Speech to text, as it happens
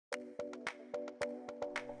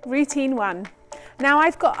Routine 1. Now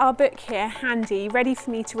I've got our book here handy, ready for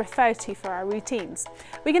me to refer to for our routines.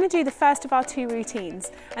 We're going to do the first of our 2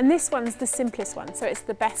 routines, and this one's the simplest one, so it's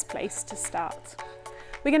the best place to start.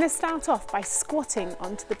 We're going to start off by squatting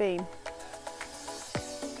onto the beam.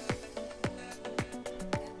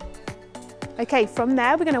 Okay, from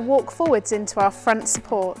there we're going to walk forwards into our front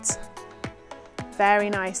support. Very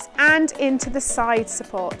nice. And into the side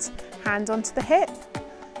support. Hand onto the hip.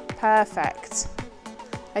 Perfect.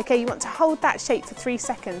 Okay, you want to hold that shape for 3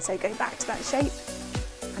 seconds, so go back to that shape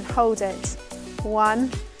and hold it. 1,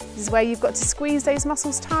 this is where you've got to squeeze those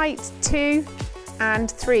muscles tight. 2 and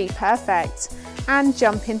 3, perfect. And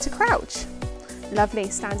jump into crouch. Lovely,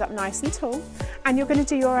 stand up nice and tall. And you're going to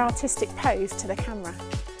do your artistic pose to the camera.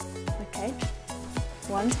 Okay,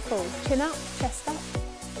 wonderful. Chin up, chest up.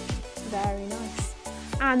 Very nice.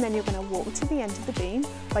 And then you're going to walk to the end of the beam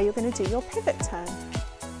where you're going to do your pivot turn.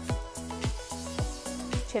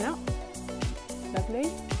 Chin up, lovely,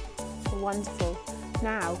 wonderful.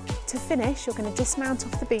 Now, to finish, you're going to dismount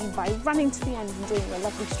off the beam by running to the end and doing a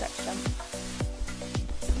lovely stretch jump.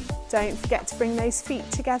 Don't forget to bring those feet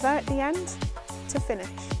together at the end to finish.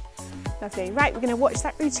 Lovely. Right, we're going to watch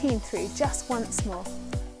that routine through just once more.